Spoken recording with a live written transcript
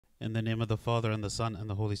In the name of the Father, and the Son, and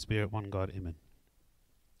the Holy Spirit, one God, amen.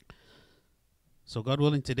 So God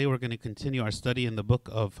willing, today we're going to continue our study in the book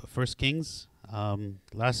of 1 Kings.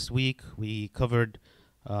 Last week we covered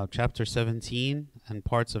chapter 17 and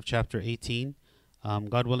parts of chapter 18.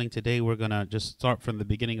 God willing, today we're going to just start from the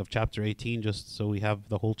beginning of chapter 18, just so we have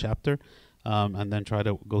the whole chapter, and then try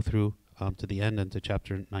to go through to the end and to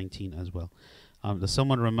chapter 19 as well. Does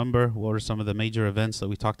someone remember what were some of the major events that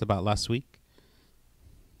we talked about last week?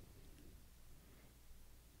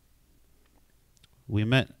 We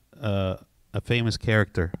met a famous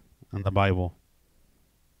character in the Bible,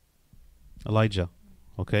 Elijah.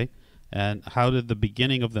 Okay, and how did the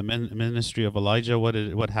beginning of the ministry of Elijah?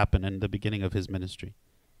 What happened in the beginning of his ministry?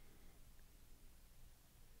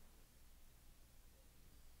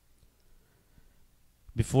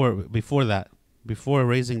 Before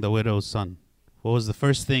raising the widow's son, what was the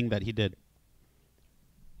first thing that he did?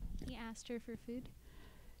 He asked her for food.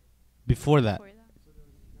 Before that.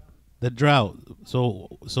 The drought. So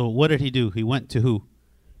what did he do? He went to who?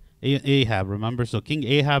 Ahab, remember? So King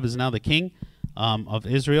Ahab is now the king of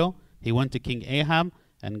Israel. He went to King Ahab,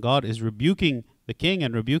 and God is rebuking the king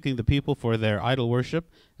and rebuking the people for their idol worship,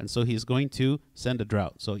 and so he's going to send a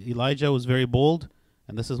drought. So Elijah was very bold,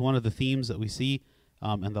 and this is one of the themes that we see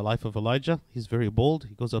in the life of Elijah. He's very bold.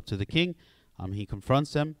 He goes up to the king. He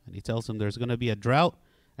confronts him, and he tells him there's going to be a drought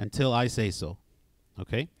until I say so.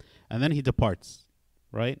 Okay? And then he departs.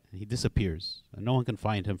 Right? He disappears, and no one can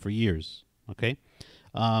find him for years. Okay?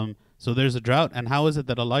 So there's a drought, and how is it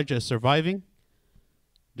that Elijah is surviving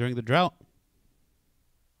during the drought?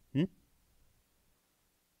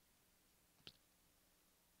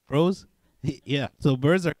 Crows? Yeah. So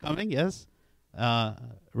birds are coming, yes.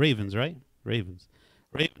 Ravens, right? Ravens.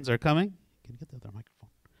 Ravens are coming. Can you get the other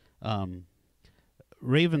microphone?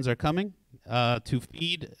 Ravens are coming to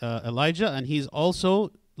feed Elijah, and he's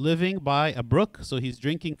also living by a brook, so he's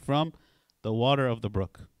drinking from the water of the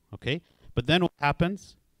brook. Okay? But then what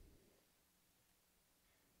happens?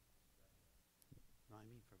 No, I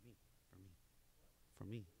mean for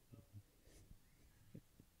me.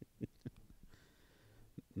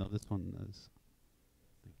 No, this one is.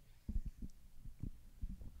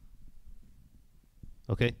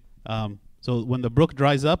 Okay. So when the brook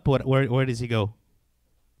dries up, where does he go?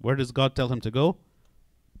 Where does God tell him to go?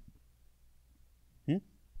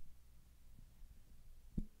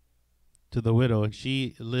 To the widow, and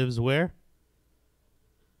she lives where?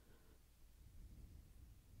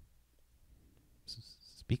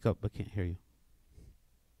 Speak up, I can't hear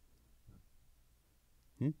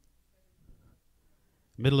you.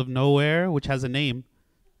 Middle of nowhere, which has a name.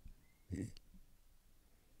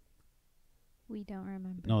 We don't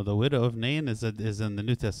remember. No, the widow of Nain is in the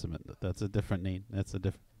New Testament. That's a different name. That's a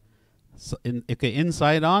different. So in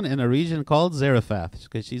Sidon, in a region called Zarephath,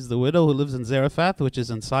 because she's the widow who lives in Zarephath, which is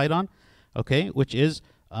in Sidon. Okay, which is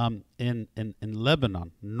in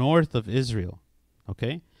Lebanon, north of Israel.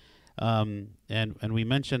 Okay, and we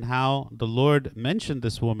mentioned how the Lord mentioned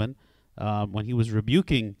this woman when he was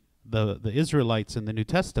rebuking the Israelites in the New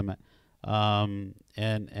Testament, and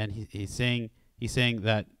he's saying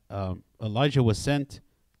that Elijah was sent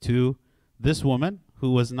to this woman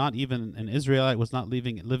who was not even an Israelite, was not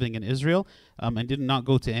living in Israel, and did not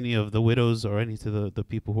go to any of the widows or any to the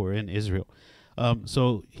people who were in Israel.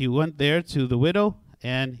 So he went there to the widow,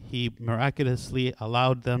 and he miraculously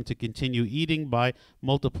allowed them to continue eating by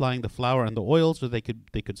multiplying the flour and the oil so they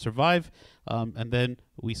could survive. And then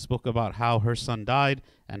we spoke about how her son died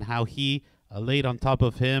and how he laid on top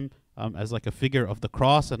of him as like a figure of the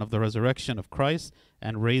cross and of the resurrection of Christ,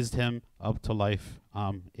 and raised him up to life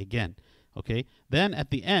again. Okay. Then at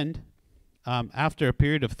the end, after a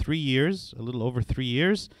period of 3 years, a little over 3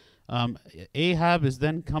 years, Ahab is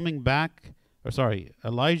then coming back.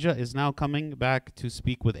 Elijah is now coming back to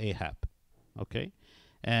speak with Ahab. Okay?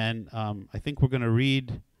 And I think we're going to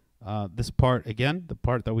read this part again, the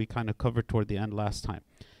part that we kind of covered toward the end last time.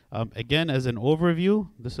 Again, as an overview,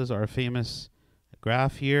 this is our famous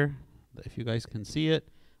graph here, if you guys can see it,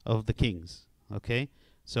 of the kings. Okay?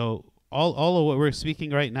 So all of what we're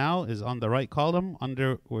speaking right now is on the right column,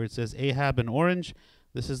 under where it says Ahab in orange.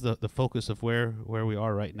 This is the focus of where we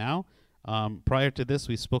are right now. Prior to this,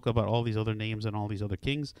 we spoke about all these other names and all these other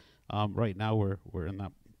kings. Right now, we're in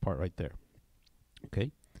that part right there.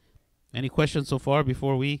 Okay. Any questions so far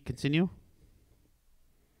before we continue?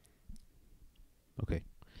 Okay.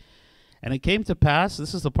 And it came to pass,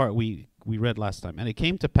 this is the part we read last time. And it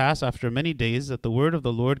came to pass after many days that the word of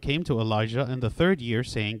the Lord came to Elijah in the 3rd year,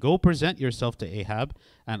 saying, Go present yourself to Ahab,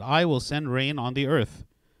 and I will send rain on the earth.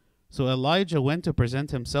 So Elijah went to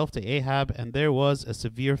present himself to Ahab, and there was a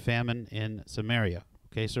severe famine in Samaria.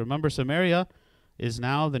 Okay, so remember, Samaria is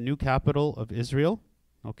now the new capital of Israel.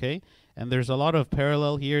 Okay, and there's a lot of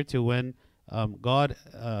parallel here to when God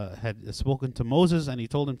had spoken to Moses and he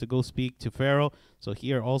told him to go speak to Pharaoh. So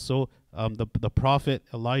here also the prophet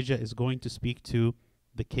Elijah is going to speak to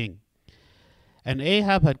the king. And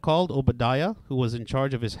Ahab had called Obadiah, who was in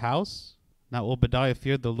charge of his house. Now Obadiah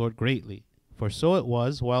feared the Lord greatly. For so it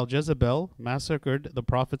was, while Jezebel massacred the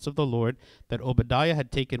prophets of the Lord, that Obadiah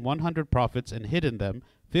had taken 100 prophets and hidden them,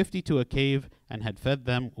 50 to a cave, and had fed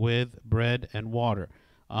them with bread and water.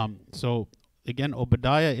 So again,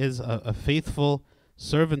 Obadiah is a faithful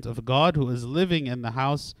servant of God who is living in the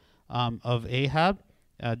house of Ahab.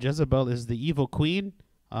 Jezebel is the evil queen.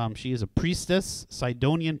 She is a priestess,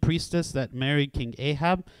 Sidonian priestess that married King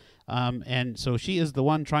Ahab. And so she is the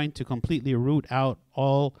one trying to completely root out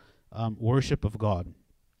all worship of God.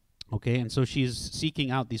 Okay, and so she's seeking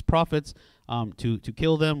out these prophets to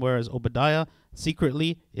kill them, whereas Obadiah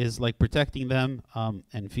secretly is like protecting them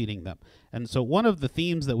and feeding them. And so one of the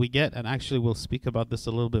themes that we get, and actually we'll speak about this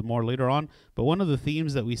a little bit more later on, but one of the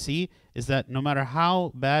themes that we see is that no matter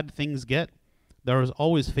how bad things get, there is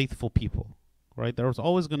always faithful people. Right, there's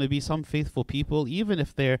always going to be some faithful people, even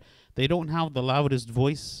if they don't have the loudest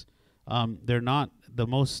voice. They're not the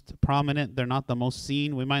most prominent. They're not the most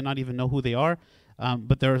seen. We might not even know who they are.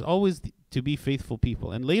 But there is always to be faithful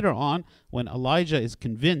people. And later on, when Elijah is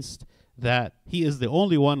convinced that he is the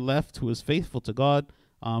only one left who is faithful to God,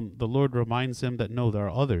 the Lord reminds him that no, there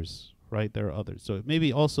are others. Right, there are others. So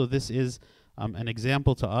maybe also this is an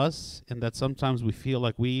example to us, in that sometimes we feel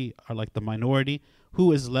like we are like the minority.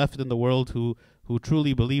 Who is left in the world who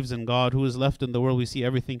truly believes in God? Who is left in the world? We see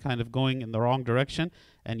everything kind of going in the wrong direction,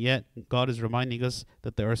 and yet God is reminding us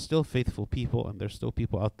that there are still faithful people, and there's still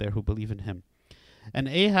people out there who believe in him. And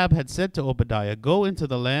Ahab had said to Obadiah, "Go into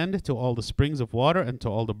the land, to all the springs of water, and to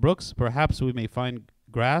all the brooks. Perhaps we may find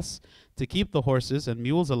grass to keep the horses and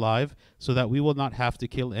mules alive, so that we will not have to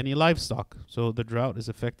kill any livestock." So the drought is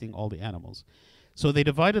affecting all the animals. So they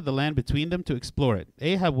divided the land between them to explore it.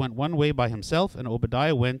 Ahab went one way by himself, and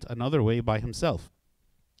Obadiah went another way by himself.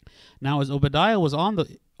 Now as Obadiah was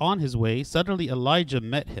on his way, suddenly Elijah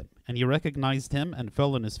met him, and he recognized him and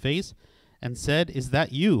fell on his face, and said, "Is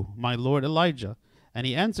that you, my lord Elijah?" And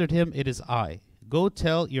he answered him, "It is I. Go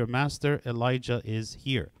tell your master Elijah is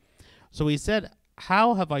here." So he said,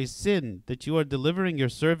 "How have I sinned that you are delivering your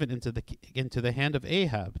servant into the hand of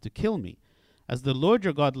Ahab to kill me? As the Lord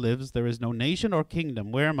your God lives, there is no nation or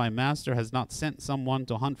kingdom where my master has not sent someone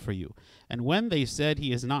to hunt for you. And when they said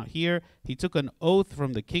he is not here, he took an oath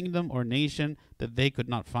from the kingdom or nation that they could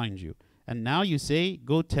not find you. And now you say,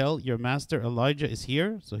 go tell your master Elijah is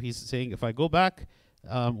here." So he's saying, if I go back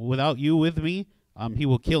without you with me, he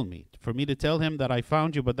will kill me. For me to tell him that I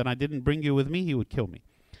found you, but that I didn't bring you with me, he would kill me.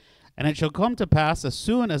 "And it shall come to pass, as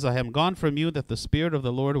soon as I am gone from you, that the Spirit of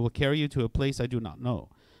the Lord will carry you to a place I do not know.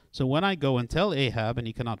 So when I go and tell Ahab, and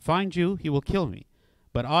he cannot find you, he will kill me.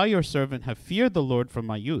 But I, your servant, have feared the Lord from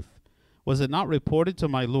my youth. Was it not reported to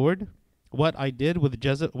my Lord what I did with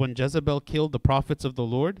when Jezebel killed the prophets of the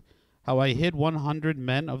Lord? How I hid 100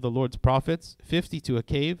 men of the Lord's prophets, 50 to a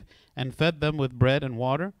cave, and fed them with bread and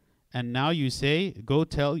water? And now you say, go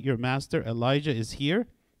tell your master Elijah is here.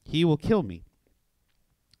 He will kill me."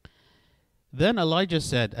 Then Elijah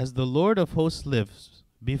said, "As the Lord of hosts lives,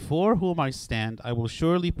 before whom I stand, I will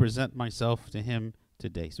surely present myself to him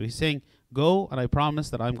today." So he's saying, go, and I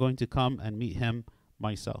promise that I'm going to come and meet him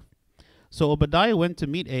myself. So Obadiah went to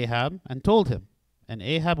meet Ahab and told him, and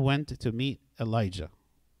Ahab went to meet Elijah.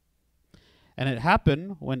 And it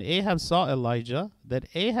happened, when Ahab saw Elijah, that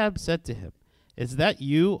Ahab said to him, "Is that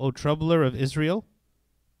you, O troubler of Israel?"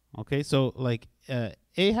 Okay, so like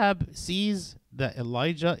Ahab sees that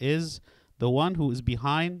Elijah is the one who is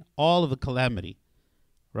behind all of the calamity.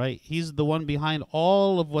 Right? He's the one behind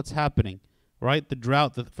all of what's happening, right? The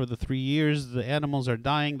drought for the 3 years, the animals are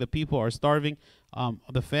dying, the people are starving,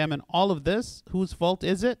 the famine, all of this. Whose fault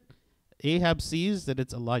is it? Ahab sees that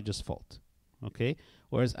it's Elijah's fault, okay?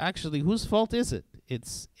 Whereas actually, whose fault is it?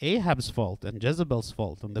 It's Ahab's fault and Jezebel's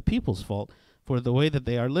fault and the people's fault for the way that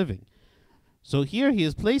they are living. So here he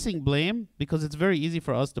is placing blame, because it's very easy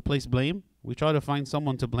for us to place blame. We try to find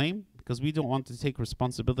someone to blame because we don't want to take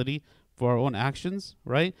responsibility for our own actions,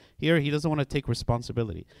 right? Here he doesn't want to take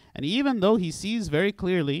responsibility. And even though he sees very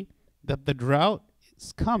clearly that the drought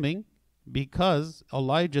is coming because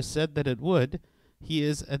Elijah said that it would, he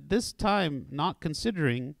is at this time not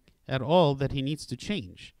considering at all that he needs to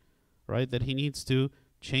change, right? That he needs to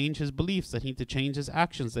change his beliefs, that he needs to change his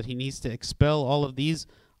actions, that he needs to expel all of these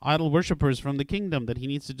idol worshippers from the kingdom, that he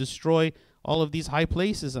needs to destroy all of these high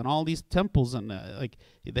places and all these temples, and like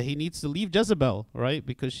that he needs to leave Jezebel, right?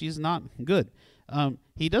 Because she's not good.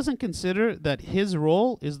 He doesn't consider that his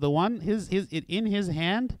role is the one, in his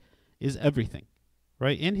hand is everything,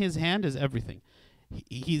 right? In his hand is everything.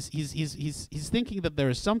 He's thinking that there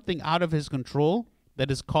is something out of his control that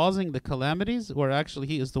is causing the calamities, where actually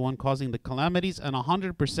he is the one causing the calamities, and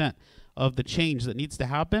 100% of the change that needs to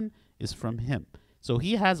happen is from him. So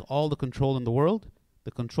he has all the control in the world,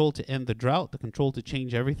 the control to end the drought, the control to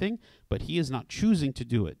change everything, but he is not choosing to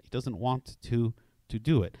do it. He doesn't want to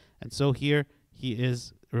do it. And so here he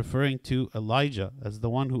is referring to Elijah as the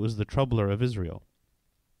one who is the troubler of Israel.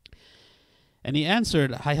 And he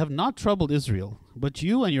answered, I have not troubled Israel, but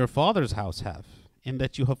you and your father's house have, in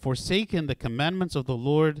that you have forsaken the commandments of the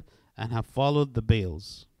Lord and have followed the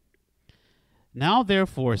Baals. Now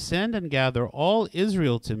therefore send and gather all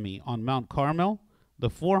Israel to me on Mount Carmel, the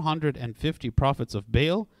 450 prophets of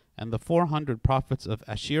Baal and the 400 prophets of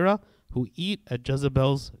Asherah, who eat at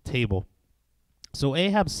Jezebel's table. So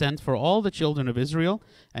Ahab sent for all the children of Israel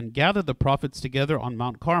and gathered the prophets together on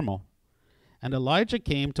Mount Carmel. And Elijah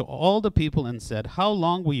came to all the people and said, How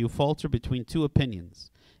long will you falter between two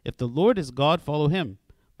opinions? If the Lord is God, follow him,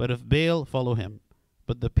 but if Baal, follow him.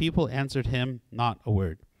 But the people answered him not a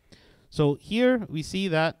word. So here we see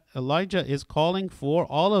that Elijah is calling for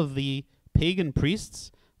all of the pagan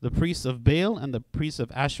priests, the priests of Baal and the priests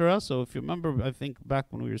of Asherah. So if you remember, I think back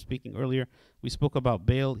when we were speaking earlier, we spoke about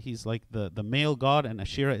Baal. He's like the male god, and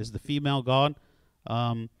Asherah is the female god.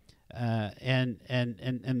 And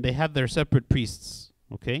they have their separate priests,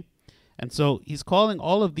 okay? And so he's calling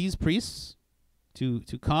all of these priests to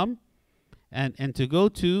come and to go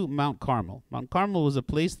to Mount Carmel. Mount Carmel was a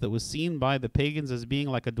place that was seen by the pagans as being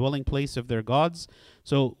like a dwelling place of their gods.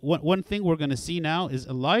 So one thing we're going to see now is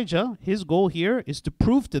Elijah, his goal here is to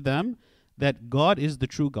prove to them that God is the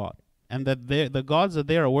true God, and that the gods that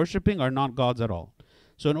they are worshiping are not gods at all.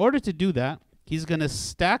 So in order to do that, he's going to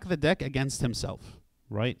stack the deck against himself,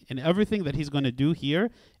 right? And everything that he's going to do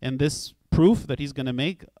here, and this proof that he's going to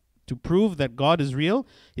make to prove that God is real,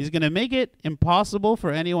 he's going to make it impossible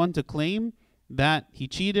for anyone to claim that he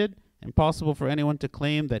cheated, impossible for anyone to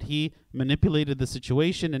claim that he manipulated the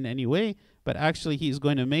situation in any way, but actually he's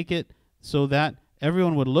going to make it so that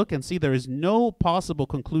everyone would look and see there is no possible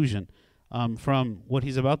conclusion from what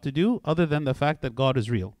he's about to do other than the fact that God is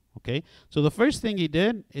real. Okay, so the first thing he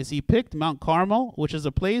did is he picked Mount Carmel, which is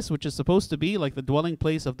a place which is supposed to be like the dwelling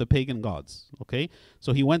place of the pagan gods. Okay,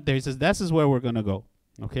 so he went there. He says, this is where we're going to go.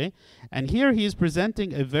 Okay, and here he is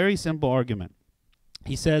presenting a very simple argument.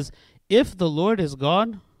 He says, if the Lord is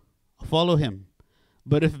God, follow him.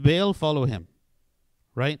 But if Baal, follow him.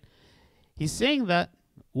 Right? He's saying that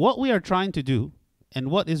what we are trying to do,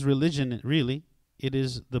 and what is religion really, it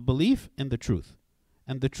is the belief in the truth.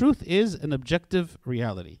 And the truth is an objective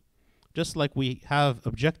reality. Just like we have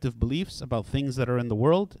objective beliefs about things that are in the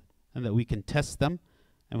world, and that we can test them,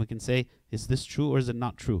 and we can say, is this true or is it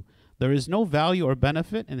not true? There is no value or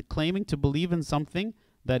benefit in claiming to believe in something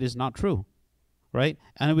that is not true, right?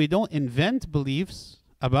 And we don't invent beliefs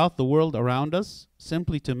about the world around us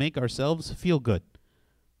simply to make ourselves feel good,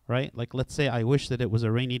 right? Like, let's say I wish that it was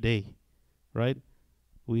a rainy day, right?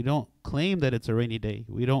 We don't claim that it's a rainy day.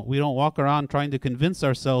 We don't walk around trying to convince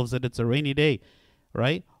ourselves that it's a rainy day,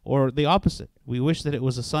 right? Or the opposite. We wish that it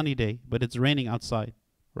was a sunny day, but it's raining outside,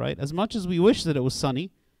 right? As much as we wish that it was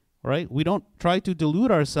sunny, right? We don't try to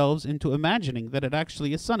delude ourselves into imagining that it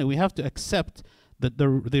actually is sunny. We have to accept the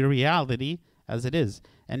reality as it is.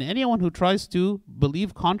 And anyone who tries to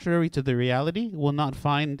believe contrary to the reality will not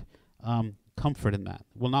find comfort in that,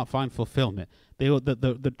 will not find fulfillment.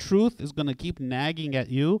 The truth is going to keep nagging at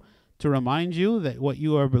you to remind you that what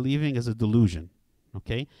you are believing is a delusion.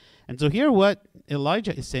 Okay? And so here what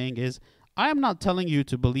Elijah is saying is, I am not telling you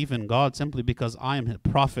to believe in God simply because I am a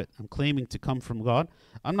prophet. I'm claiming to come from God.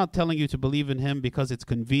 I'm not telling you to believe in him because it's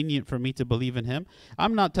convenient for me to believe in him.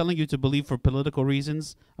 I'm not telling you to believe for political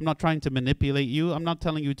reasons. I'm not trying to manipulate you. I'm not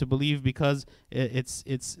telling you to believe because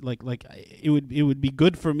it's like it would be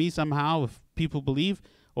good for me somehow if people believe,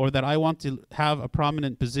 or that I want to have a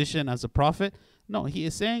prominent position as a prophet. No, he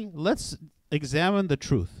is saying, let's examine the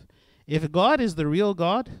truth. If God is the real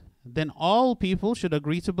God, then all people should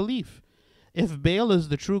agree to believe. If Baal is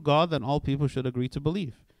the true God, then all people should agree to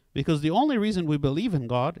believe. Because the only reason we believe in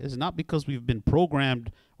God is not because we've been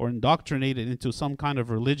programmed or indoctrinated into some kind of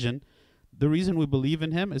religion. The reason we believe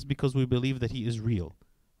in him is because we believe that he is real,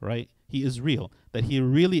 right? He is real, that he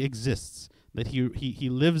really exists, that he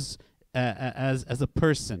lives as a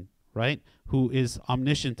person, right? Who is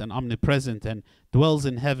omniscient and omnipresent and dwells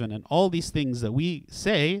in heaven, and all these things that we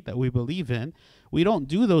say that we believe in, we don't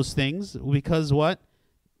do those things because what?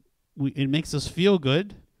 It makes us feel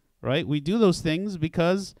good, right? We do those things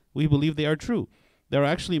because we believe they are true. There are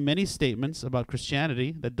actually many statements about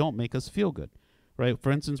Christianity that don't make us feel good, right?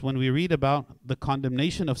 For instance, when we read about the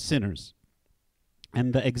condemnation of sinners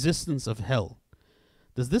and the existence of hell,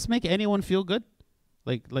 does this make anyone feel good?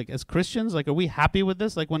 Like as Christians, like, are we happy with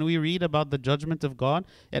this? Like when we read about the judgment of God,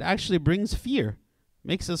 it actually brings fear,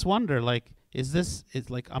 makes us wonder, like, is this, it's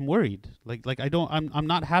like, I'm worried. I'm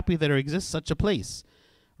not happy that there exists such a place,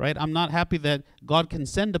 right? I'm not happy that God can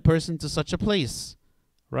send a person to such a place,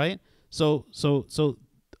 right? So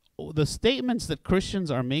the statements that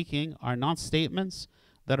Christians are making are not statements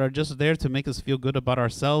that are just there to make us feel good about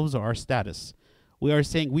ourselves or our status. We are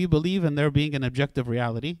saying we believe in there being an objective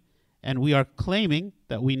reality, and we are claiming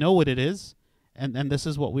that we know what it is, and this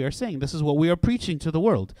is what we are saying. This is what we are preaching to the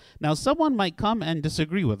world. Now, someone might come and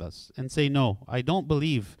disagree with us and say, no, I don't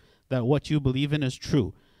believe that what you believe in is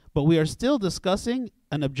true. But we are still discussing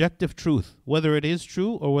an objective truth, whether it is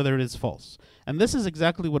true or whether it is false. And this is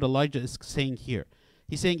exactly what Elijah is saying here.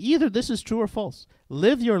 He's saying either this is true or false.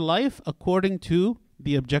 Live your life according to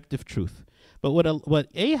the objective truth. But what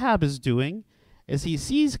Ahab is doing is he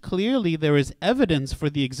sees clearly there is evidence for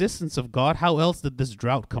the existence of God. How else did this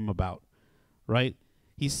drought come about, right?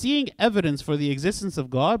 He's seeing evidence for the existence of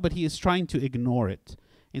God, but he is trying to ignore it.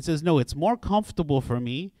 He says, no, it's more comfortable for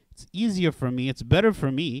me, it's easier for me, it's better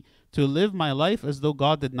for me to live my life as though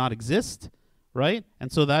God did not exist, right?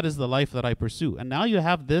 And so that is the life that I pursue. And now you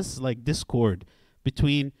have this like discord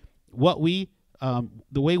between what we,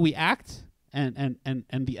 the way we act and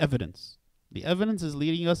the evidence. The evidence is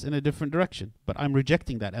leading us in a different direction, but I'm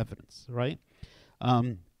rejecting that evidence, right?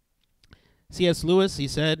 C.S. Lewis, he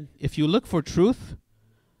said, if you look for truth,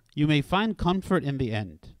 you may find comfort in the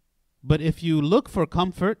end. But if you look for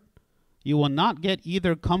comfort, you will not get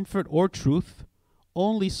either comfort or truth,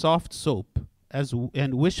 only soft soap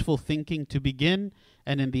and wishful thinking to begin,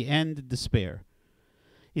 and in the end, despair.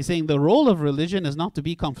 He's saying the role of religion is not to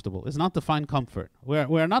be comfortable, is not to find comfort.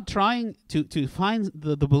 We're not trying to find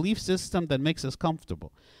the belief system that makes us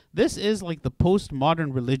comfortable. This is like the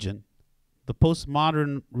postmodern religion, the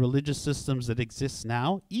postmodern religious systems that exist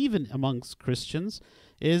now, even amongst Christians,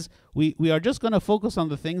 is we are just going to focus on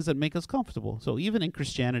the things that make us comfortable. So even in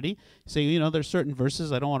Christianity, say, there's certain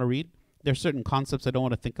verses I don't want to read. There's certain concepts I don't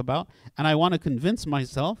want to think about. And I want to convince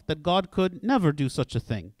myself that God could never do such a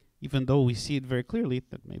thing, even though we see it very clearly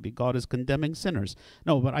that maybe God is condemning sinners.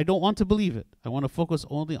 No, but I don't want to believe it. I want to focus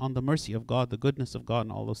only on the mercy of God, the goodness of God,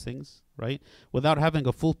 and all those things, right? Without having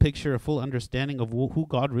a full picture, a full understanding of who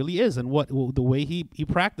God really is and what the way he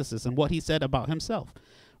practices and what he said about himself,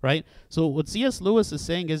 right? So what C.S. Lewis is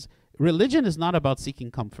saying is religion is not about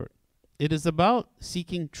seeking comfort. It is about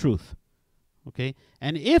seeking truth, okay?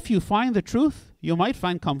 And if you find the truth, you might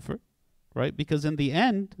find comfort, right? Because in the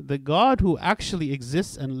end, the God who actually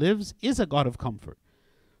exists and lives is a God of comfort.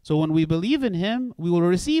 So when we believe in him, we will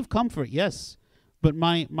receive comfort, yes. But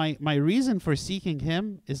my reason for seeking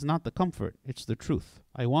him is not the comfort, it's the truth.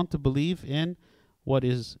 I want to believe in what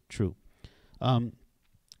is true.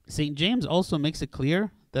 St. James also makes it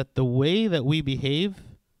clear that the way that we behave,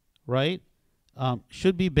 right,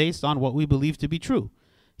 should be based on what we believe to be true.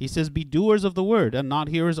 He says, be doers of the word and not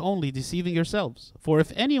hearers only, deceiving yourselves. For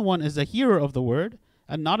if anyone is a hearer of the word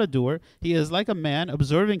and not a doer, he is like a man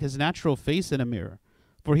observing his natural face in a mirror.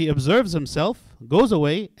 For he observes himself, goes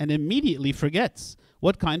away, and immediately forgets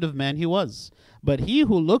what kind of man he was. But he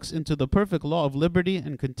who looks into the perfect law of liberty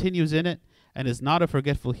and continues in it, and is not a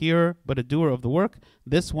forgetful hearer, but a doer of the work,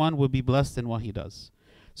 this one will be blessed in what he does.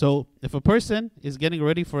 So if a person is getting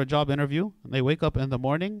ready for a job interview, and they wake up in the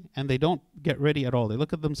morning and they don't get ready at all. They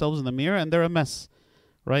look at themselves in the mirror and they're a mess,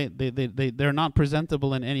 right? They're not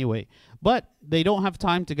presentable in any way. But they don't have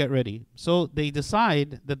time to get ready. So they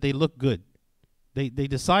decide that they look good. They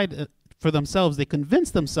decide for themselves, they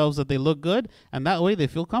convince themselves that they look good, and that way they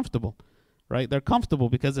feel comfortable, right? They're comfortable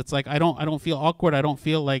because it's like, I don't feel awkward. I don't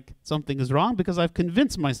feel like something is wrong because I've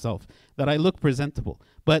convinced myself that I look presentable.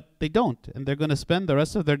 But they don't, and they're going to spend the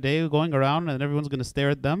rest of their day going around, and everyone's going to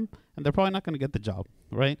stare at them, and they're probably not going to get the job,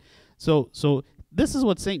 right? So this is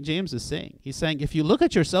what St. James is saying. He's saying, if you look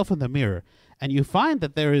at yourself in the mirror and you find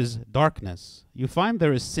that there is darkness, you find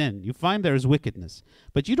there is sin, you find there is wickedness,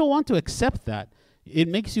 but you don't want to accept that, it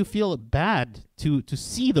makes you feel bad to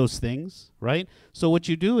see those things, right? So what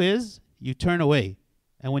you do is you turn away.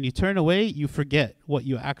 And when you turn away, you forget what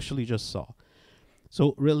you actually just saw.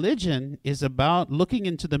 So religion is about looking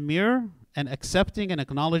into the mirror and accepting and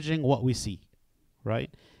acknowledging what we see,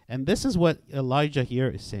 right? And this is what Elijah here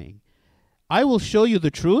is saying. I will show you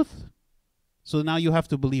the truth, so now you have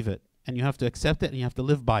to believe it, and you have to accept it, and you have to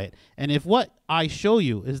live by it. And if what I show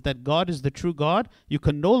you is that God is the true God, you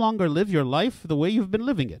can no longer live your life the way you've been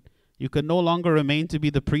living it. You can no longer remain to be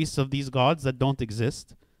the priests of these gods that don't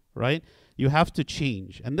exist, right? You have to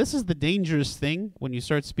change. And this is the dangerous thing when you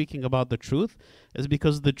start speaking about the truth, is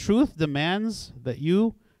because the truth demands that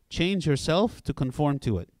you change yourself to conform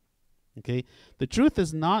to it. Okay? The truth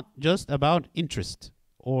is not just about interest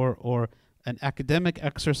or an academic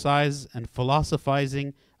exercise and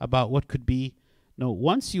philosophizing about what could be. No,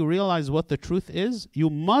 once you realize what the truth is, you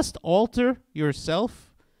must alter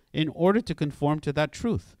yourself in order to conform to that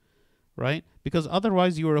truth, right? Because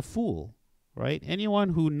otherwise you are a fool, right? Anyone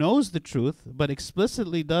who knows the truth but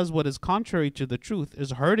explicitly does what is contrary to the truth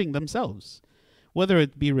is hurting themselves, whether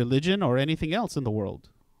it be religion or anything else in the world,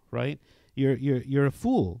 right? You're a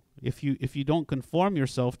fool if you don't conform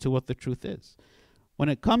yourself to what the truth is. When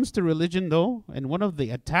it comes to religion, though, and one of the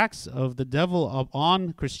attacks of the devil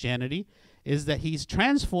on Christianity is that he's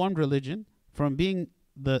transformed religion from being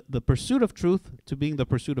the pursuit of truth to being the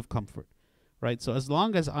pursuit of comfort, right? So as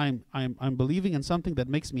long as I'm believing in something that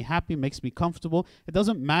makes me happy, makes me comfortable, it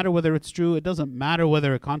doesn't matter whether it's true, it doesn't matter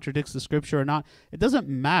whether it contradicts the scripture or not, it doesn't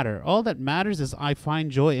matter. All that matters is I find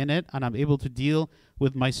joy in it, and I'm able to deal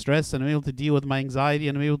with my stress, and I'm able to deal with my anxiety,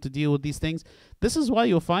 and I'm able to deal with these things. This is why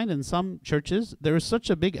you'll find in some churches there is such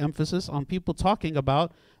a big emphasis on people talking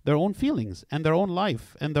about their own feelings and their own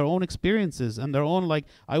life and their own experiences and their own, like,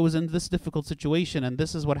 I was in this difficult situation and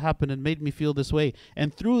this is what happened and made me feel this way.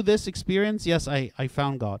 And through this experience, yes, I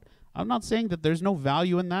found God. I'm not saying that there's no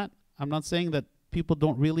value in that. I'm not saying that people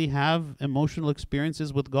don't really have emotional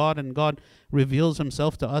experiences with God and God reveals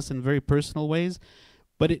himself to us in very personal ways.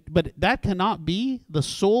 But that cannot be the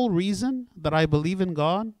sole reason that I believe in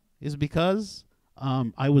God, is because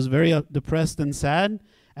I was very depressed and sad,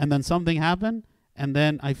 and then something happened, and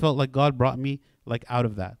then I felt like God brought me like out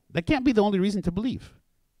of that. That can't be the only reason to believe.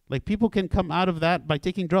 Like, people can come out of that by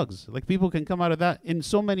taking drugs. Like, people can come out of that in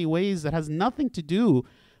so many ways that has nothing to do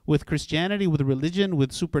with Christianity, with religion,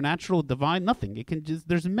 with supernatural, divine, nothing. It can just,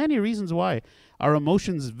 there's many reasons why our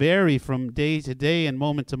emotions vary from day to day and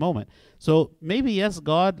moment to moment. So maybe, yes,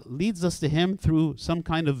 God leads us to him through some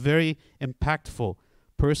kind of very impactful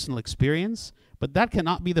personal experience, but that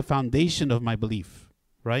cannot be the foundation of my belief,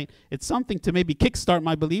 right? It's something to maybe kickstart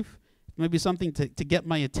my belief, maybe something to get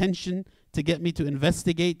my attention, to get me to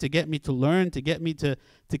investigate, to get me to learn, to get me to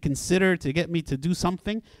consider, to get me to do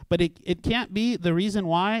something. But it can't be the reason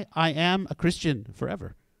why I am a Christian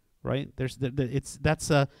forever, right?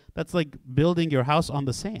 That's like building your house on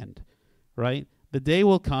the sand, right? The day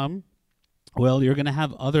will come, well, you're going to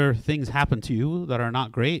have other things happen to you that are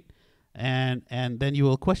not great, and then you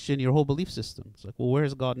will question your whole belief system. It's like, well,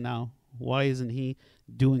 where's God now? Why isn't he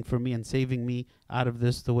doing for me and saving me out of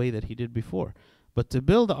this the way that he did before? But to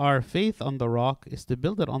build our faith on the rock is to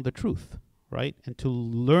build it on the truth, right? And to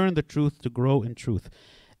learn the truth, to grow in truth.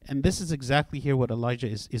 And this is exactly here what Elijah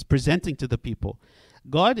is presenting to the people.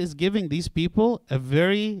 God is giving these people a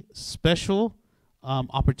very special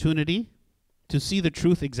opportunity to see the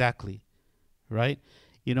truth exactly, right?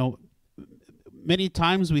 You know, many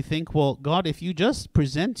times we think, well, God, if you just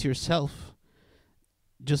present yourself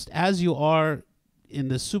just as you are in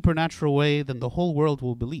the supernatural way, then the whole world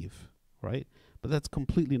will believe, right? But that's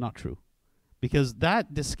completely not true, because that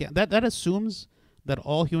assumes that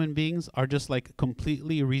all human beings are just like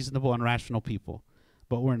completely reasonable and rational people,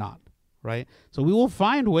 but we're not, right? So we will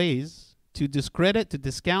find ways to discredit, to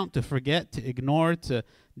discount, to forget, to ignore, to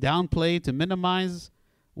downplay, to minimize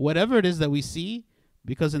whatever it is that we see,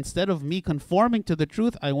 because instead of me conforming to the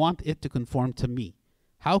truth, I want it to conform to me.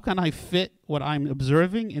 How can I fit what I'm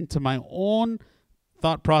observing into my own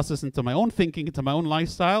thought process, into my own thinking, into my own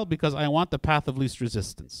lifestyle, because I want the path of least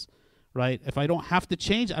resistance, right? If I don't have to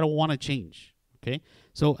change, I don't want to change, okay?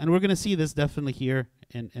 So, and we're going to see this definitely here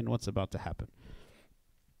in what's about to happen.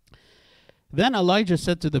 Then Elijah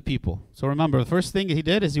said to the people, so remember, the first thing he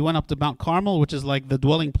did is he went up to Mount Carmel, which is like the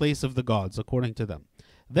dwelling place of the gods, according to them.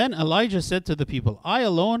 Then Elijah said to the people, I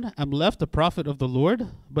alone am left a prophet of the Lord,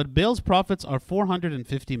 but Baal's prophets are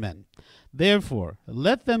 450 men. Therefore,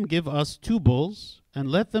 let them give us 2 bulls, and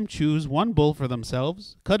let them choose 1 bull for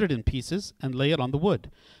themselves, cut it in pieces, and lay it on the wood.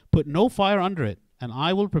 Put no fire under it, and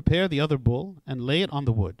I will prepare the other bull, and lay it on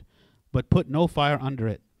the wood, but put no fire under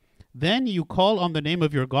it. Then you call on the name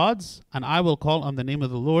of your gods, and I will call on the name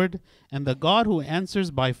of the Lord, and the God who answers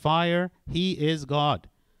by fire, he is God.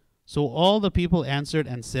 So all the people answered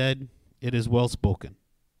and said, it is well spoken.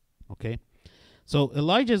 Okay? So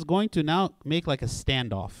Elijah is going to now make like a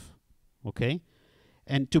standoff. Okay?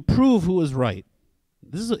 and to prove who is right.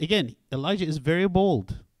 This is, again, Elijah is very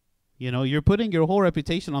bold. You know, you're putting your whole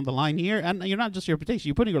reputation on the line here, and you're not just your reputation,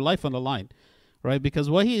 you're putting your life on the line, right? Because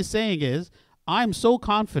what he is saying is, I'm so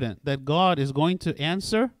confident that God is going to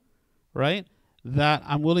answer, right, that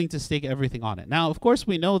I'm willing to stake everything on it. Now, of course,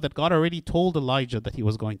 we know that God already told Elijah that he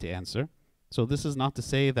was going to answer. So this is not to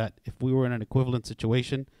say that if we were in an equivalent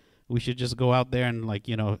situation, we should just go out there and, like,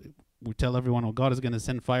 you know, we tell everyone, well, God is going to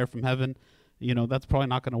send fire from heaven. You know, that's probably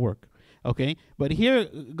not going to work. Okay? But here,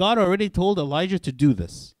 God already told Elijah to do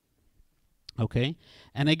this. Okay?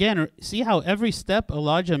 And again, see how every step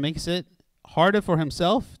Elijah makes it harder for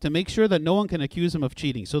himself to make sure that no one can accuse him of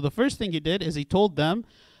cheating. So the first thing he did is he told them,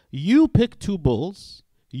 you pick 2 bulls,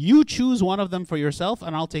 you choose one of them for yourself,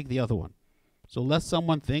 and I'll take the other one. So lest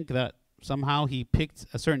someone think that somehow he picked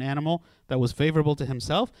a certain animal that was favorable to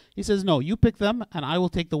himself, he says, no, you pick them, and I will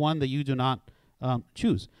take the one that you do not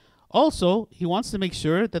choose. Also, he wants to make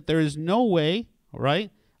sure that there is no way,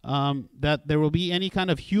 right, that there will be any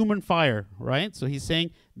kind of human fire, right? So he's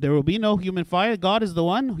saying there will be no human fire. God is the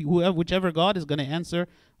one, whichever God is going to answer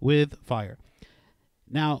with fire.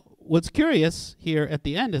 Now, what's curious here at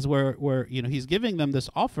the end is where you know, he's giving them this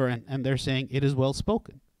offer, and they're saying, it is well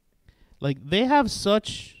spoken. Like, they have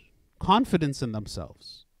such confidence in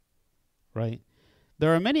themselves, right?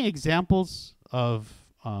 There are many examples of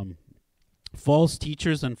false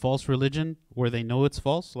teachers and false religion where they know it's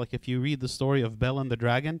false. Like if you read the story of Baal and the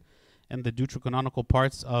dragon and the deuterocanonical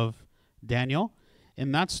parts of Daniel,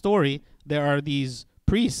 in that story, there are these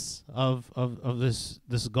priests of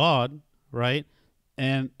this god, right?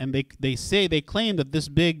 And they claim that this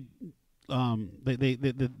big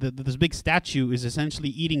this big statue is essentially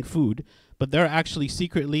eating food, but they're actually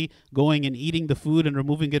secretly going and eating the food and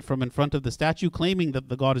removing it from in front of the statue, claiming that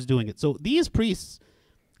the god is doing it. So these priests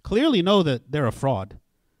clearly know that they're a fraud.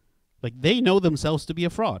 Like, they know themselves to be a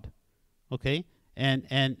fraud. Okay? And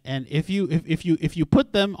if you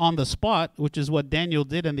put them on the spot, which is what Daniel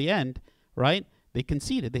did in the end, right? They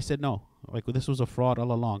conceded. They said, no, like, this was a fraud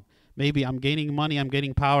all along. Maybe I'm gaining money, I'm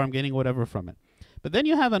getting power, I'm getting whatever from it. But then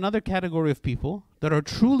you have another category of people that are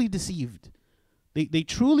truly deceived. They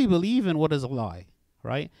truly believe in what is a lie,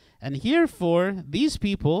 right? And here for these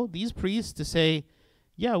people, these priests, to say,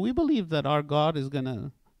 yeah, we believe that our God is going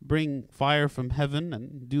to bring fire from heaven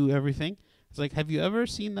and do everything. It's like, have you ever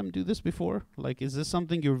seen them do this before? Like, is this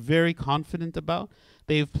something you're very confident about?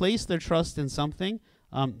 They've placed their trust in something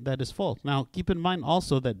that is false. Now, keep in mind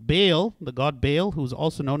also that Baal, the god Baal, who's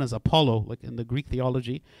also known as Apollo, like in the Greek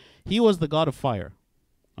theology, he was the god of fire.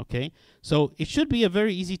 Okay? So it should be a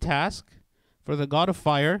very easy task for the god of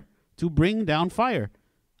fire to bring down fire.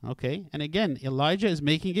 Okay? And again, Elijah is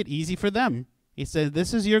making it easy for them. He said,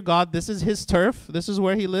 this is your God, this is his turf, this is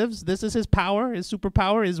where he lives, this is his power, his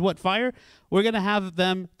superpower is what? Fire. We're going to have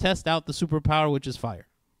them test out the superpower, which is fire.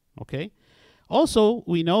 Okay? Also,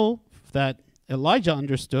 we know that Elijah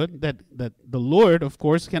understood that the Lord, of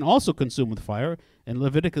course, can also consume with fire. In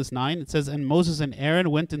Leviticus 9, it says, and Moses and Aaron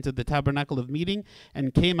went into the tabernacle of meeting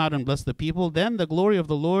and came out and blessed the people. Then the glory of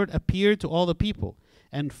the Lord appeared to all the people.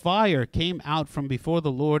 And fire came out from before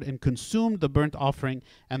the Lord and consumed the burnt offering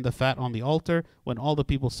and the fat on the altar. When all the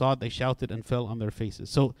people saw it, they shouted and fell on their faces.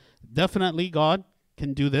 So definitely God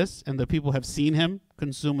can do this, and the people have seen him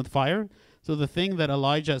consume with fire. So the thing that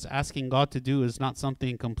Elijah is asking God to do is not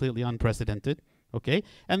something completely unprecedented. Okay?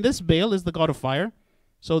 And this Baal is the god of fire.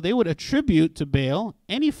 So they would attribute to Baal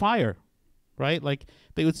any fire, right? Like,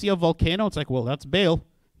 they would see a volcano, it's like, well, that's Baal.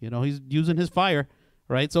 You know, he's using his fire.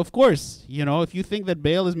 Right? So, of course, you know, if you think that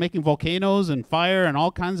Baal is making volcanoes and fire and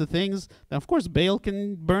all kinds of things, then, of course, Baal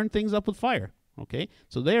can burn things up with fire. Okay?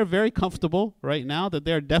 So they are very comfortable right now that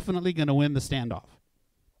they're definitely going to win the standoff.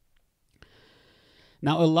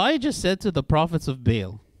 Now, Elijah said to the prophets of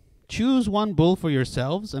Baal, choose one bull for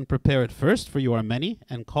yourselves and prepare it first, for you are many,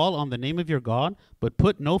 and call on the name of your God, but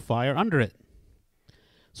put no fire under it.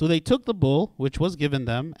 So they took the bull which was given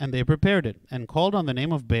them, and they prepared it, and called on the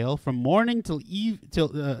name of Baal from morning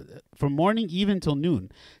even till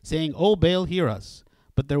noon, saying, O Baal, hear us.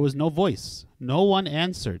 But there was no voice; no one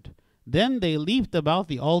answered. Then they leaped about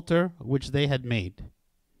the altar which they had made.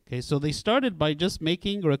 Okay, so they started by just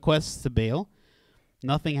making requests to Baal.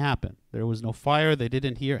 Nothing happened. There was no fire. They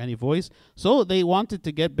didn't hear any voice. So they wanted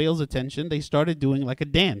to get Baal's attention. They started doing like a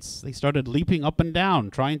dance. They started leaping up and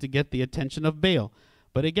down, trying to get the attention of Baal.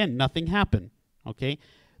 But again, nothing happened, okay?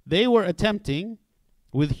 They were attempting,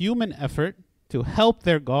 with human effort, to help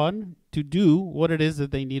their God to do what it is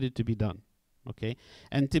that they needed to be done, okay?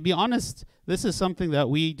 And to be honest, this is something that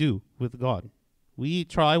we do with God. We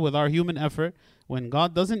try with our human effort. When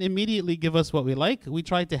God doesn't immediately give us what we like, we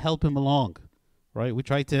try to help him along, right? We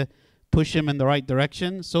try to push him in the right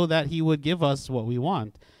direction so that he would give us what we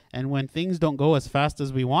want. And when things don't go as fast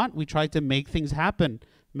as we want, we try to make things happen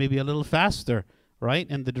maybe a little faster, right,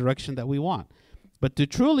 in the direction that we want. But to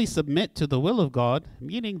truly submit to the will of God,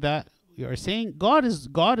 meaning that we are saying God is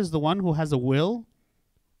the one who has a will,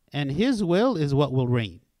 and his will is what will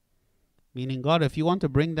reign. Meaning, God, if you want to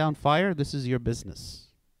bring down fire, this is your business,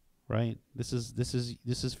 right? This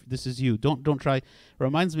is you. Don't try. It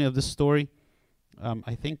reminds me of this story.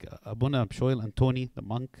 I think Abuna Shoil Antoni, the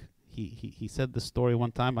monk, he said this story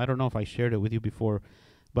one time. I don't know if I shared it with you before,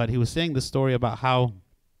 but he was saying the story about how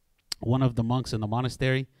one of the monks in the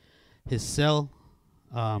monastery, his cell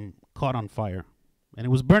caught on fire, and it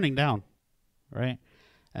was burning down, right?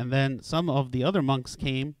 And then some of the other monks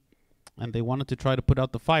came, and they wanted to try to put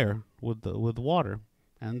out the fire with water.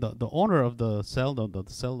 And the owner of the cell,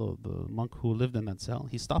 the monk who lived in that cell,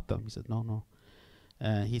 he stopped them. He said, no.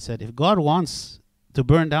 He said, if God wants to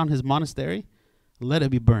burn down his monastery, let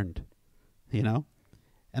it be burned,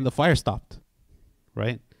 And the fire stopped,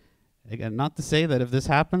 right? Again, not to say that if this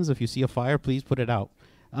happens, if you see a fire, please put it out.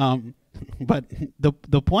 But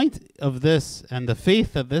the point of this and the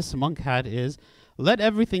faith that this monk had is, let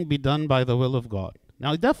everything be done by the will of God.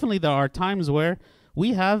 Now, definitely there are times where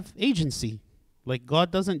we have agency. Like,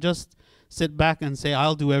 God doesn't just sit back and say,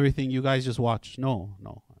 I'll do everything, you guys just watch. No.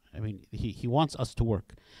 I mean, he wants us to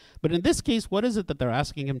work. But in this case, what is it that they're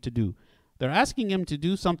asking him to do? They're asking him to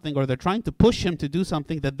do something, or they're trying to push him to do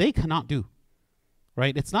something that they cannot do.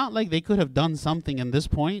 Right? It's not like they could have done something in this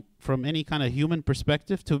point from any kind of human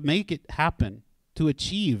perspective to make it happen, to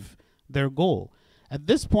achieve their goal. At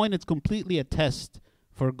this point, it's completely a test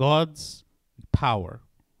for God's power.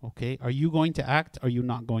 Okay? Are you going to act? Are you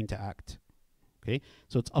not going to act? Okay?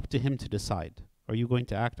 So it's up to him to decide. Are you going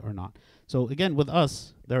to act or not? So again, with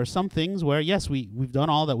us, there are some things where, yes, we've done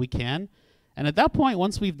all that we can. And at that point,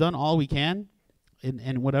 once we've done all we can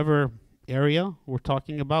in whatever area we're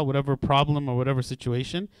talking about, whatever problem or whatever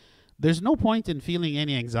situation, there's no point in feeling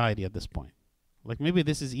any anxiety at this point. Like, maybe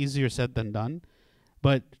this is easier said than done,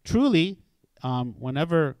 but truly,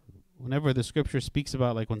 whenever the scripture speaks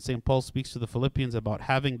about, like when St. Paul speaks to the Philippians about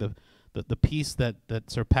having the peace that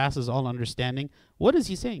surpasses all understanding, what is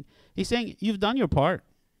he saying? He's saying, you've done your part,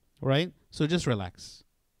 right? So just relax.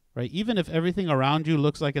 Right? Even if everything around you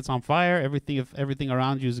looks like it's on fire, if everything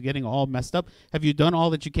around you is getting all messed up, have you done all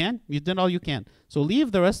that you can? You've done all you can. So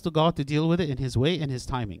leave the rest to God to deal with it in his way and his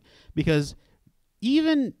timing. Because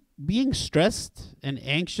even being stressed and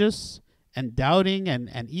anxious and doubting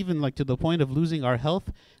and even like to the point of losing our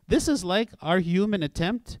health, this is like our human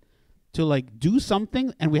attempt to like do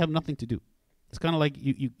something and we have nothing to do. It's kind of like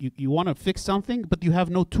you want to fix something, but you have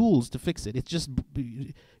no tools to fix it. It's just,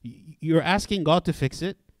 you're asking God to fix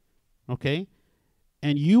it. Okay?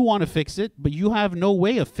 And you want to fix it, but you have no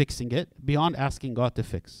way of fixing it beyond asking God to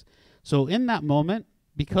fix. So in that moment,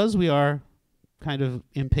 because we are kind of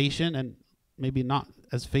impatient and maybe not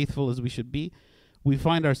as faithful as we should be, we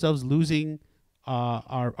find ourselves losing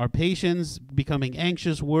our patience, becoming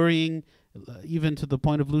anxious, worrying, even to the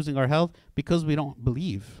point of losing our health because we don't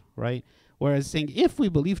believe, right? Whereas saying, if we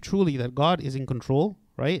believe truly that God is in control,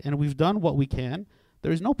 right, and we've done what we can,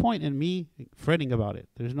 there's no point in me fretting about it.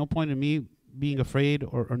 There's no point in me being afraid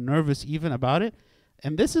or nervous even about it.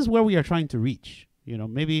 And this is where we are trying to reach.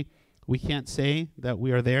 Maybe we can't say that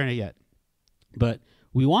we are there yet, but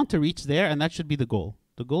we want to reach there, and that should be the goal.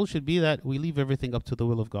 The goal should be that we leave everything up to the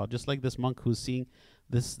will of God. Just like this monk who's seeing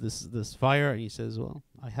this fire, and he says, well,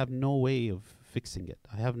 I have no way of fixing it.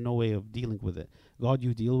 I have no way of dealing with it. God,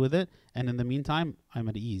 you deal with it. And in the meantime, I'm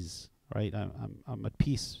at ease. Right, I'm at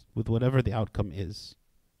peace with whatever the outcome is.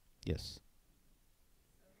 Yes.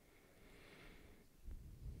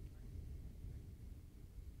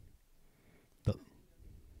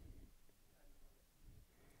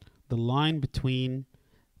 The line between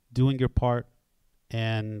doing your part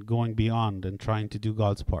and going beyond and trying to do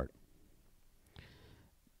God's part.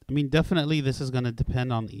 I mean, definitely this is going to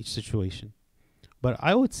depend on each situation. But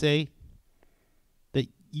I would say that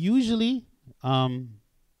usually,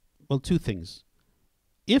 well, two things.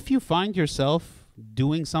 If you find yourself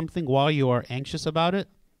doing something while you are anxious about it,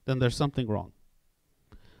 then there's something wrong.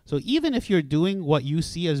 So even if you're doing what you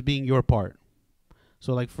see as being your part,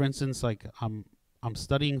 so like for instance, like I'm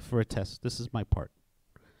studying for a test. This is my part.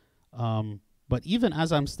 But even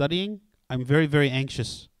as I'm studying, I'm very, very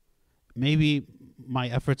anxious. Maybe my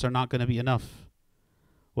efforts are not going to be enough.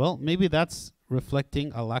 Well, maybe that's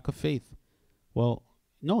reflecting a lack of faith. Well,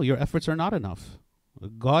 no, your efforts are not enough.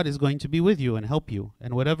 God is going to be with you and help you,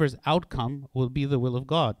 and whatever's outcome will be the will of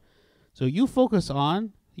God. So you focus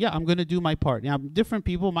on, yeah, I'm going to do my part. Now, different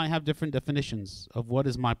people might have different definitions of what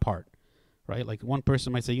is my part, right? Like one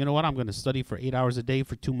person might say, you know what, I'm going to study for 8 hours a day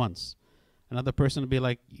for 2 months. Another person would be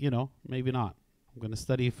like, maybe not. I'm going to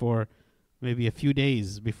study for maybe a few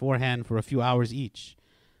days beforehand for a few hours each.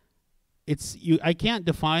 I can't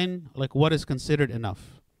define like what is considered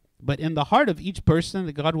enough. But in the heart of each person,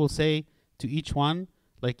 God will say to each one,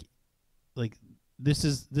 like this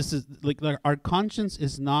is like our conscience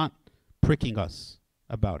is not pricking us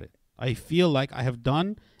about it. I feel like I have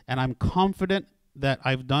done, and I'm confident that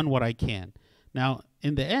I've done what I can. Now,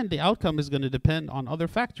 in the end, the outcome is going to depend on other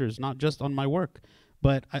factors, not just on my work.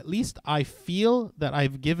 But at least I feel that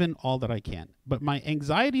I've given all that I can. But my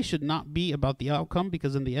anxiety should not be about the outcome,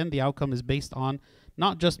 because in the end, the outcome is based on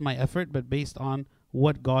not just my effort, but based on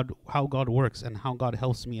how God works and how God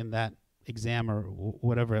helps me in that exam or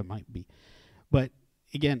whatever it might be. But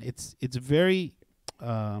again, it's very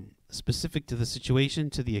specific to the situation,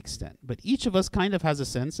 to the extent. But each of us kind of has a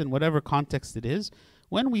sense, in whatever context it is,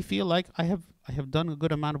 when we feel like I have done a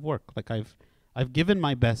good amount of work, like I've given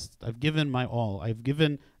my best, I've given my all, I've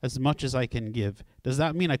given as much as I can give. Does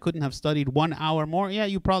that mean I couldn't have studied 1 hour more? Yeah,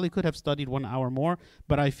 you probably could have studied 1 hour more,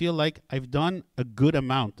 but I feel like I've done a good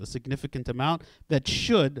amount, a significant amount that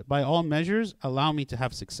should, by all measures, allow me to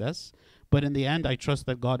have success. But in the end, I trust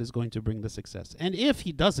that God is going to bring the success. And if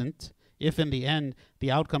he doesn't, if in the end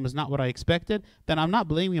the outcome is not what I expected, then I'm not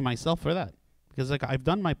blaming myself for that. Because like I've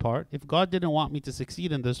done my part. If God didn't want me to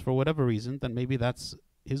succeed in this for whatever reason, then maybe that's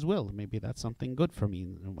his will. Maybe that's something good for me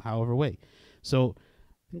in however way. So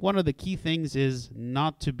one of the key things is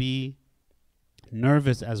not to be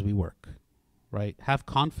nervous as we work, right? Have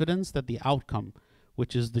confidence that the outcome,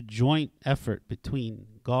 which is the joint effort between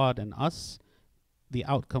God and us, the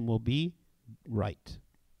outcome will be right.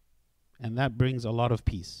 And that brings a lot of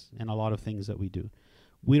peace in a lot of things that we do.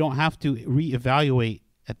 We don't have to reevaluate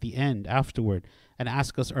at the end, afterward, and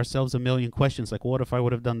ask ourselves a million questions like, what if I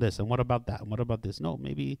would have done this? And what about that? And what about this? No,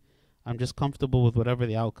 maybe I'm just comfortable with whatever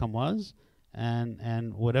the outcome was.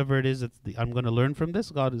 And whatever it is that I'm going to learn from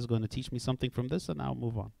this, God is going to teach me something from this, and I'll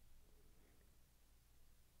move on.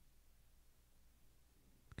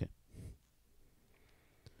 Okay.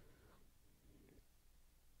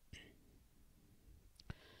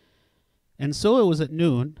 And so it was at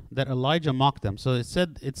noon that Elijah mocked them. So it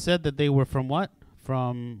said that they were from what?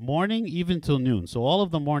 From morning even till noon. So all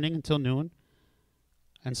of the morning until noon.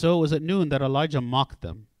 And so it was at noon that Elijah mocked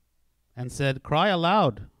them and said, cry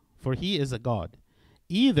aloud, for he is a god.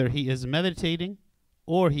 Either he is meditating,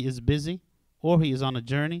 or he is busy, or he is on a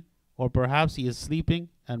journey, or perhaps he is sleeping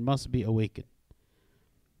and must be awakened.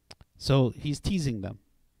 So he's teasing them.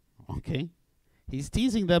 Okay? He's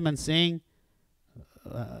teasing them and saying,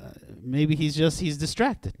 maybe he's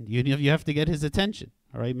distracted. You have to get his attention.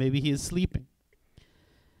 All right? Maybe he is sleeping.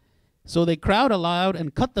 So they cried aloud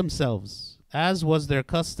and cut themselves, as was their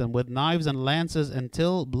custom, with knives and lances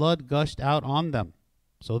until blood gushed out on them.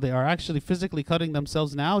 So they are actually physically cutting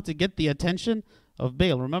themselves now to get the attention of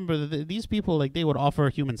Baal. Remember, these people, like, they would offer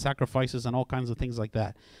human sacrifices and all kinds of things like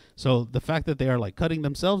that. So the fact that they are like cutting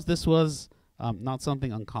themselves, this was not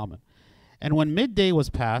something uncommon. And when midday was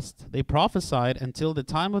past, they prophesied until the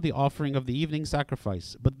time of the offering of the evening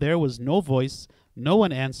sacrifice. But there was no voice, no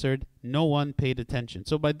one answered, no one paid attention.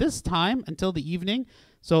 So by this time, until the evening,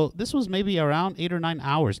 so this was maybe around 8 or 9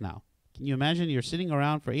 hours now. Can you imagine? You're sitting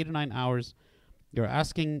around for 8 or 9 hours. You're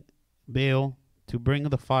asking Baal to bring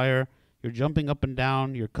the fire. You're jumping up and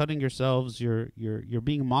down. You're cutting yourselves. You're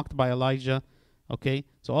being mocked by Elijah. Okay?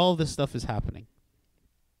 So all of this stuff is happening.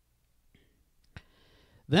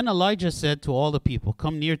 Then Elijah said to all the people,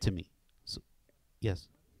 come near to me. So, yes.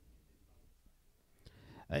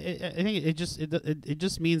 I think it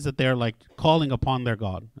just means that they're like calling upon their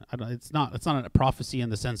God. It's not a prophecy in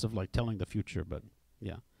the sense of like telling the future, but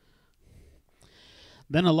yeah.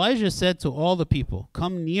 Then Elijah said to all the people,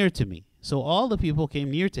 come near to me. So all the people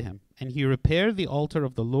came near to him, and he repaired the altar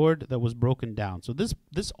of the Lord that was broken down. So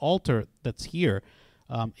this altar that's here,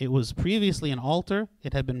 it was previously an altar.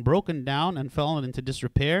 It had been broken down and fallen into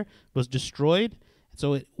disrepair, was destroyed.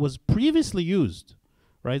 So it was previously used,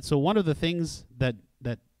 right? So one of the things that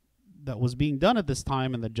was being done at this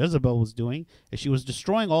time and that Jezebel was doing is she was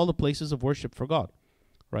destroying all the places of worship for God,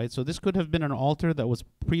 right? So this could have been an altar that was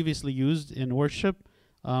previously used in worship,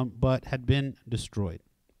 but had been destroyed.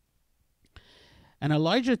 And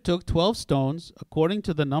Elijah took 12 stones, according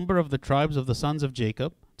to the number of the tribes of the sons of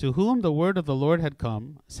Jacob, to whom the word of the Lord had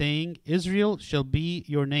come, saying, Israel shall be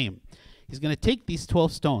your name. He's going to take these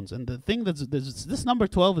 12 stones. And the thing this number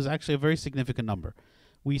 12 is actually a very significant number.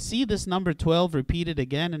 we see this number 12 repeated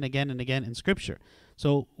again and again and again in Scripture.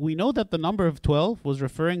 So we know that the number of 12 was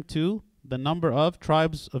referring to the number of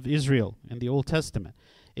tribes of Israel in the Old Testament.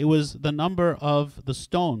 It was the number of the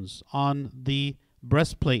stones on the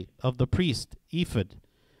breastplate of the priest, ephod,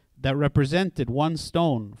 that represented one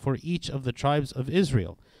stone for each of the tribes of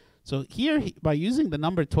Israel. So here, by using the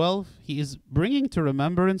number 12, he is bringing to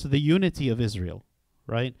remembrance the unity of Israel,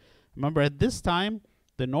 right? Remember, at this time,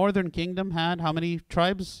 the northern kingdom had how many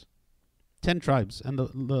tribes? 10 tribes. And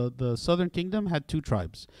the southern kingdom had 2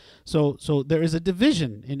 tribes. So there is a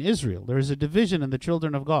division in Israel. There is a division in the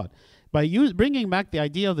children of God. By bringing back the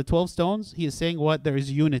idea of the 12 stones, he is saying what? There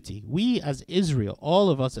is unity. We as Israel, all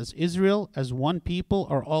of us as Israel, as one people,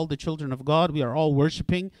 are all the children of God. We are all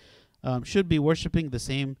worshiping, should be worshiping the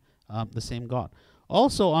same God.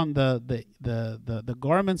 Also on the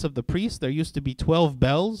garments of the priest, there used to be 12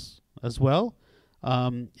 bells as well.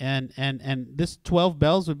 And this 12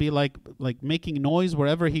 bells would be like making noise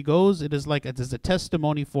wherever he goes. It is a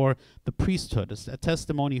testimony for the priesthood. It's a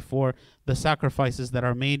testimony for the sacrifices that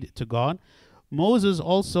are made to God. Moses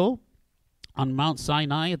also, on Mount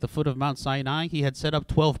Sinai, at the foot of Mount Sinai, he had set up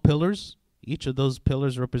 12 pillars, each of those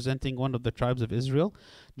pillars representing one of the tribes of Israel.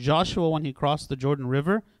 Joshua, when he crossed the Jordan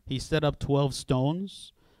River, he set up 12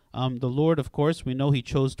 stones. The Lord, of course, we know he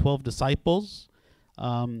chose 12 disciples.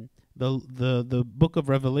 The book of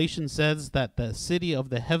Revelation says that the city of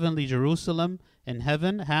the heavenly Jerusalem in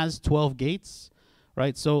heaven has 12 gates,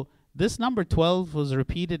 right? So this number 12 was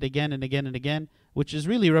repeated again and again and again, which is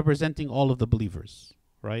really representing all of the believers,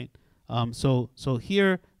 right? So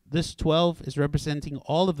here, this 12 is representing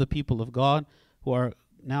all of the people of God who are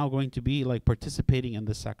now going to be participating in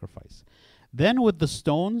this sacrifice. Then with the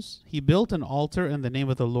stones, he built an altar in the name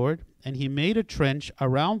of the Lord, and he made a trench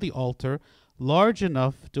around the altar large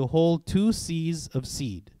enough to hold 2 seahs of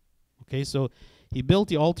seed. Okay, so he built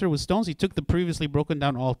the altar with stones. He took the previously broken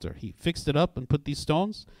down altar. He fixed it up and put these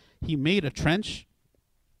stones. He made a trench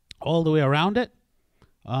all the way around it.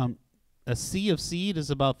 A seah of seed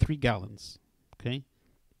is about 3 gallons. Okay.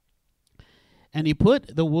 And he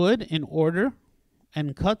put the wood in order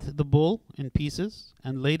and cut the bull in pieces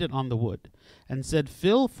and laid it on the wood and said,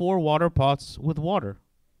 "Fill 4 water pots with water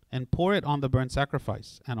and pour it on the burnt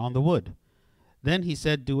sacrifice and on the wood." Then he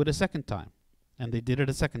said, "Do it a second time." And they did it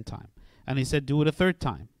a second time. And he said, "Do it a third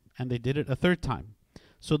time." And they did it a third time.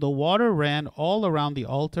 So the water ran all around the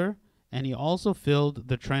altar, and he also filled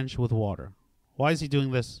the trench with water. Why is he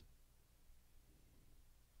doing this?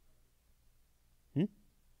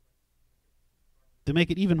 To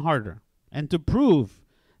make it even harder. And to prove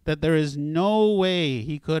that there is no way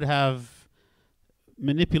he could have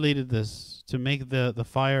manipulated this to make the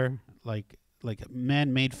fire like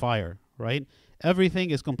man-made fire, right?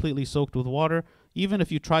 Everything is completely soaked with water. Even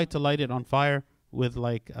if you tried to light it on fire with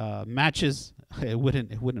matches, it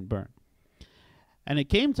wouldn't burn. And it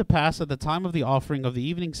came to pass at the time of the offering of the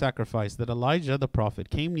evening sacrifice that Elijah the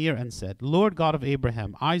prophet came near and said, "Lord God of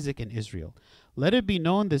Abraham, Isaac, and Israel, let it be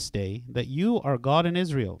known this day that you are God in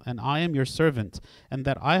Israel, and I am your servant, and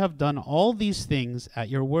that I have done all these things at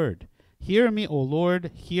your word. Hear me, O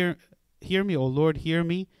Lord, hear me, O Lord, hear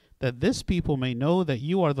me, that this people may know that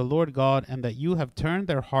you are the Lord God, and that you have turned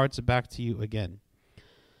their hearts back to you again."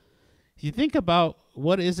 If you think about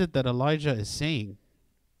what is it that Elijah is saying,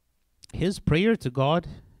 his prayer to God,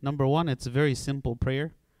 number one, it's a very simple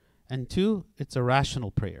prayer, and 2, it's a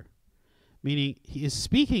rational prayer, meaning he is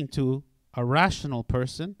speaking to a rational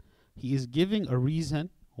person. He is giving a reason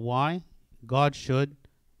why God should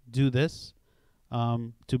do this,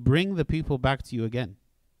 to bring the people back to you again,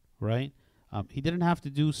 right? He didn't have to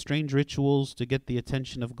do strange rituals to get the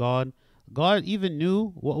attention of God. God even knew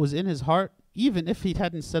what was in his heart. Even if he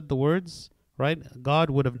hadn't said the words, right? God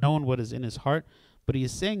would have known what is in his heart. But he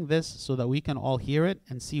is saying this so that we can all hear it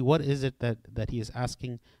and see what is it that he is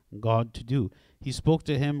asking God to do. He spoke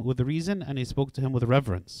to him with reason, and he spoke to him with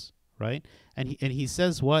reverence, right? And he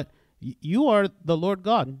says what? You are the Lord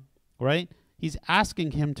God, right? He's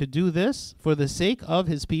asking him to do this for the sake of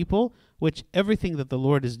his people, which everything that the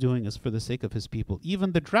Lord is doing is for the sake of his people.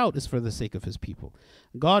 Even the drought is for the sake of his people.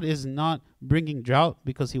 God is not bringing drought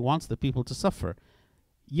because he wants the people to suffer.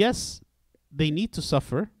 Yes, they need to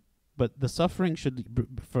suffer, but the suffering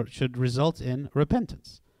should result in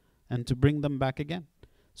repentance and to bring them back again.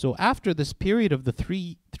 So after this period of the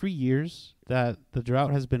three years that the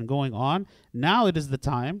drought has been going on, now it is the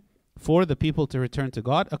time for the people to return to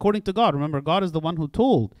God. According to God, remember, God is the one who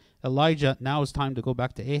told Elijah, now it's time to go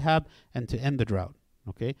back to Ahab and to end the drought.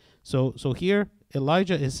 Okay, so here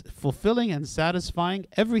Elijah is fulfilling and satisfying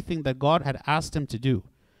everything that God had asked him to do.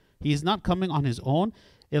 He is not coming on his own.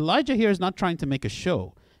 Elijah here is not trying to make a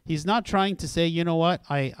show. He's not trying to say, you know what,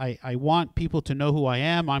 I want people to know who I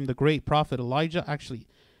am. I'm the great prophet Elijah. Actually,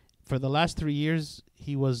 for the last 3 years,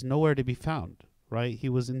 he was nowhere to be found, right? He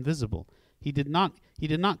was invisible. He did not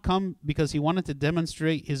come because he wanted to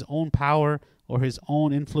demonstrate his own power or his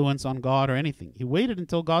own influence on God or anything. He waited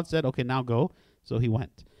until God said, okay, now go. So he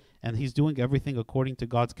went. And he's doing everything according to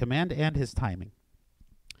God's command and his timing.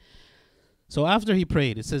 So after he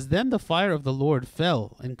prayed, it says, then the fire of the Lord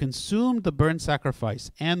fell and consumed the burnt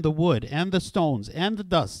sacrifice and the wood and the stones and the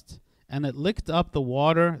dust, and it licked up the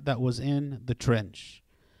water that was in the trench.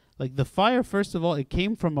 Like the fire, first of all, it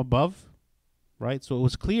came from above, right? So it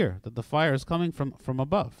was clear that the fire is coming from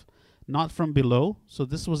above, not from below. So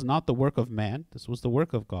this was not the work of man. This was the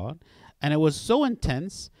work of God. And it was so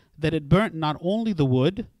intense that it burnt not only the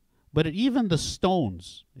wood, but even the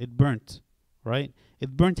stones. It burnt, right?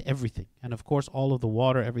 It burnt everything. And of course, all of the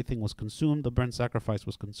water, everything was consumed. The burnt sacrifice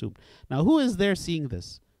was consumed. Now, who is there seeing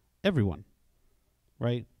this? Everyone,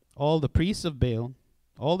 right? All the priests of Baal,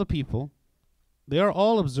 all the people, they are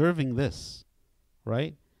all observing this,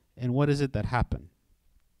 right? And what is it that happened?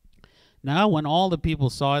 Now, when all the people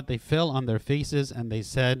saw it, they fell on their faces and they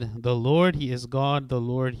said, the Lord, he is God, the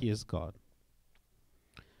Lord, he is God.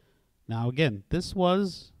 Now, again, this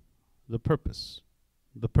was the purpose.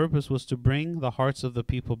 The purpose was to bring the hearts of the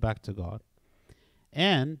people back to God.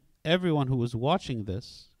 And everyone who was watching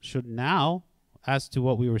this should now, as to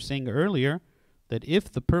what we were saying earlier, that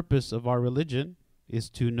if the purpose of our religion is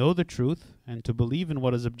to know the truth and to believe in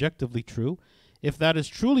what is objectively true, if that is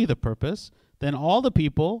truly the purpose, then all the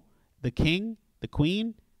people, the king, the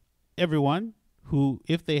queen, everyone who,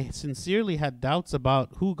 if they sincerely had doubts about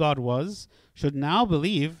who God was, should now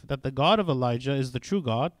believe that the God of Elijah is the true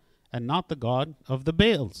God, and not the God of the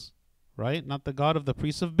Baals, right? Not the God of the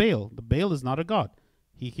priests of Baal. The Baal is not a God.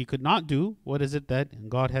 He could not do what is it that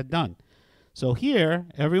God had done. So here,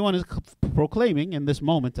 everyone is proclaiming, in this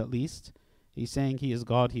moment at least, he's saying he is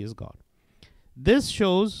God, he is God. This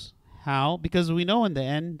shows how, because we know in the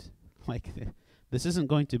end, like, this isn't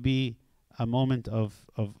going to be a moment of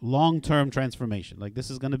long-term transformation. Like, this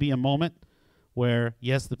is going to be a moment where,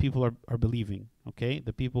 yes, the people are believing, okay?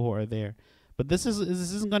 The people who are there. But this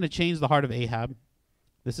isn't going to change the heart of Ahab.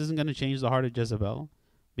 This isn't going to change the heart of Jezebel.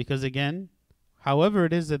 Because again, however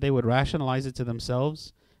it is that they would rationalize it to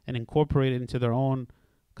themselves and incorporate it into their own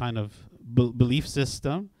kind of belief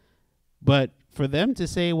system. But for them to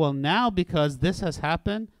say, well, now because this has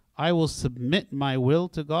happened, I will submit my will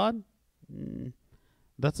to God,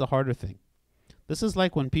 that's a harder thing. This is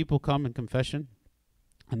like when people come in confession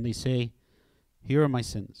and they say, here are my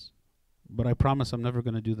sins, but I promise I'm never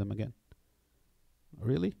going to do them again.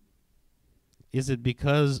 Really? Is it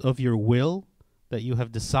because of your will that you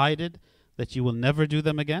have decided that you will never do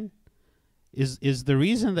them again? Is the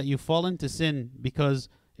reason that you fall into sin because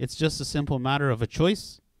it's just a simple matter of a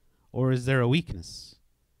choice, or is there a weakness?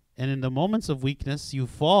 And in the moments of weakness, you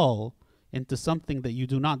fall into something that you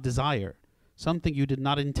do not desire, something you did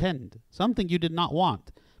not intend, something you did not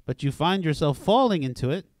want, but you find yourself falling into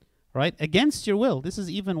it, right, against your will. This is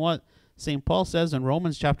even what St. Paul says in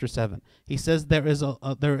Romans chapter 7. He says, there is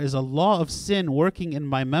a law of sin working in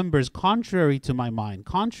my members contrary to my mind,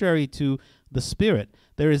 contrary to the Spirit.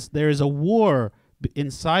 There is a war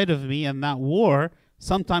inside of me, and that war,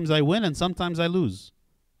 sometimes I win and sometimes I lose.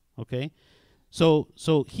 Okay? So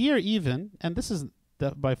here even, and this is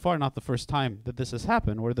by far not the first time that this has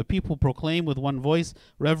happened, where the people proclaim with one voice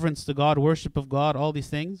reverence to God, worship of God, all these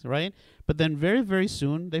things, right? But then very, very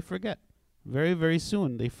soon they forget. Very, very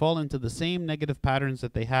soon they fall into the same negative patterns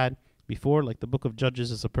that they had before. Like the book of Judges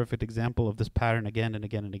is a perfect example of this pattern again and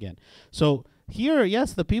again and again. So here,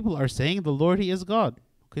 yes, the people are saying the Lord, he is God.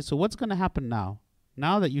 Okay, so what's going to happen now?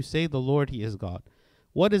 Now that you say the Lord, he is God,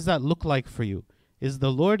 what does that look like for you? Is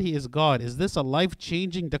the Lord, he is God, is this a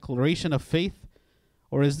life-changing declaration of faith?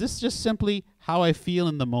 Or is this just simply how I feel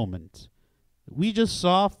in the moment? We just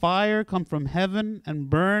saw fire come from heaven and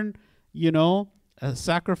burn, a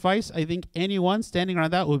sacrifice. I think anyone standing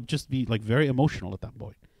around that would just be like very emotional at that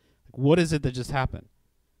point. Like, what is it that just happened?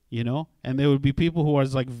 And there would be people who are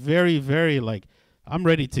like very, very like, I'm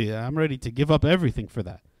ready to give up everything for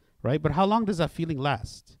that, right? But how long does that feeling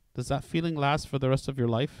last? Does that feeling last for the rest of your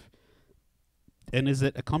life? And is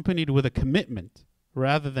it accompanied with a commitment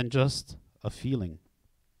rather than just a feeling?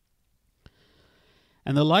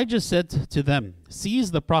 And Elijah said to them,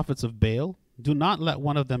 seize the prophets of Baal. Do not let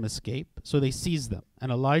one of them escape. So they seized them.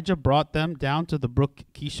 And Elijah brought them down to the brook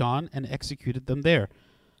Kishon and executed them there.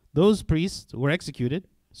 Those priests were executed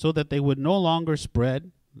so that they would no longer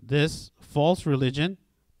spread this false religion,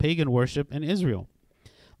 pagan worship in Israel.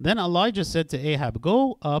 Then Elijah said to Ahab,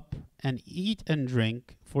 "Go up and eat and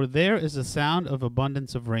drink, for there is a sound of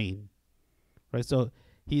abundance of rain." Right? So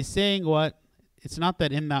he's saying what? It's not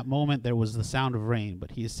that in that moment there was the sound of rain,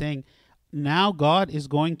 but he is saying now God is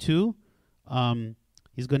going to,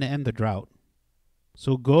 he's going to end the drought.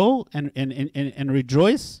 So go and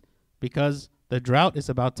rejoice because the drought is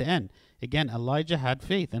about to end. Again, Elijah had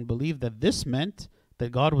faith and believed that this meant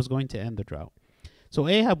that God was going to end the drought. So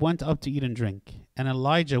Ahab went up to eat and drink, and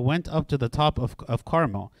Elijah went up to the top of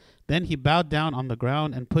Carmel. Then he bowed down on the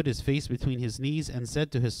ground and put his face between his knees and said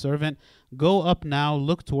to his servant, "Go up now,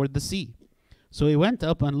 look toward the sea." So he went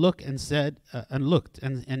up and looked and said,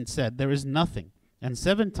 "There is nothing." And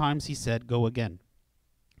 7 times he said, "Go again."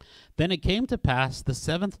 Then it came to pass the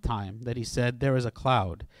 7th time that he said, "There is a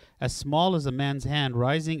cloud, as small as a man's hand,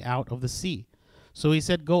 rising out of the sea." So he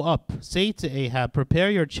said, "Go up, say to Ahab,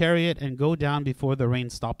 prepare your chariot and go down before the rain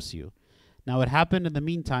stops you." Now it happened in the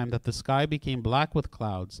meantime that the sky became black with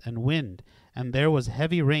clouds and wind, and there was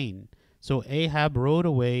heavy rain. So Ahab rode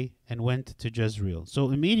away and went to Jezreel.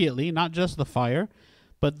 So immediately, not just the fire,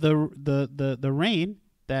 but the rain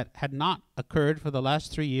that had not occurred for the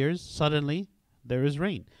last 3 years, suddenly there is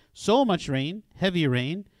rain. So much rain, heavy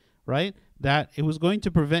rain, right, that it was going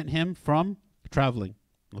to prevent him from traveling.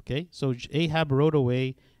 Okay, so Ahab rode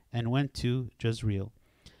away and went to Jezreel.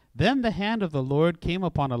 Then the hand of the Lord came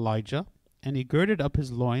upon Elijah, and he girded up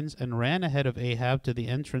his loins and ran ahead of Ahab to the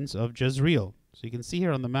entrance of Jezreel. So you can see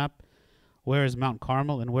here on the map where is Mount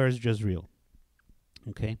Carmel and where is Jezreel.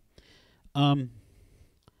 Okay.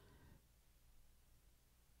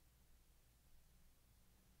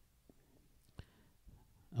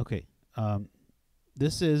 Okay.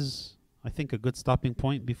 This is, I think, a good stopping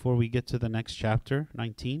point before we get to the next chapter,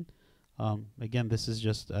 19. Again, this is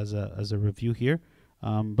just as a review here.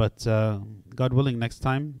 But God willing, next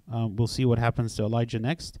time we'll see what happens to Elijah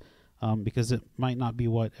next, because it might not be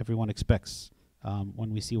what everyone expects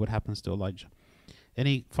when we see what happens to Elijah.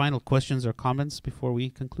 Any final questions or comments before we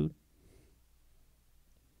conclude?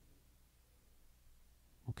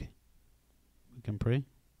 Okay. We can pray.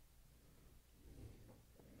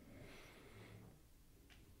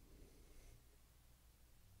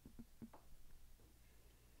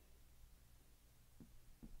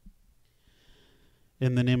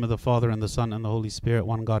 In the name of the Father, and the Son, and the Holy Spirit,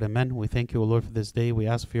 one God, amen. We thank you, O Lord, for this day. We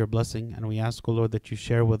ask for your blessing, and we ask, O Lord, that you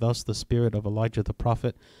share with us the spirit of Elijah the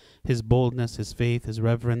prophet, his boldness, his faith, his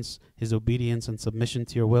reverence, his obedience, and submission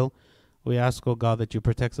to your will. We ask, O God, that you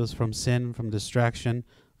protect us from sin, from distraction,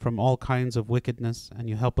 from all kinds of wickedness, and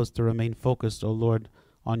you help us to remain focused, O Lord,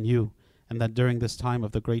 on you, and that during this time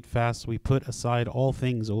of the great fast, we put aside all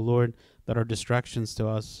things, O Lord, that are distractions to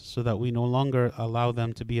us, so that we no longer allow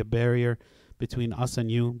them to be a barrier between us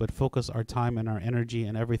and you, but focus our time and our energy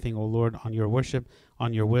and everything, O Lord, on your worship,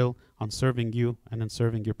 on your will, on serving you, and in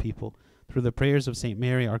serving your people. Through the prayers of St.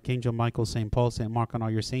 Mary, Archangel Michael, St. Paul, St. Mark, and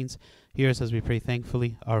all your saints, hear us as we pray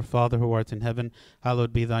thankfully. Our Father who art in heaven,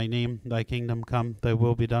 hallowed be thy name. Thy kingdom come, thy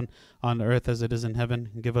will be done, on earth as it is in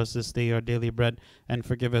heaven. Give us this day our daily bread, and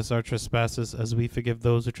forgive us our trespasses, as we forgive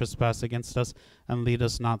those who trespass against us. And lead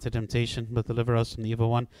us not to temptation, but deliver us from the evil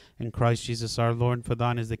one. In Christ Jesus our Lord, for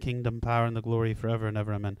thine is the kingdom, power, and the glory forever and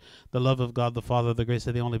ever. Amen. The love of God the Father, the grace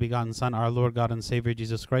of the only begotten Son, our Lord God and Savior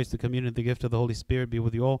Jesus Christ, the communion, the gift of the Holy Spirit be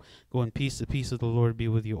with you all. Go in peace. The peace of the Lord be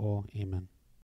with you all. Amen.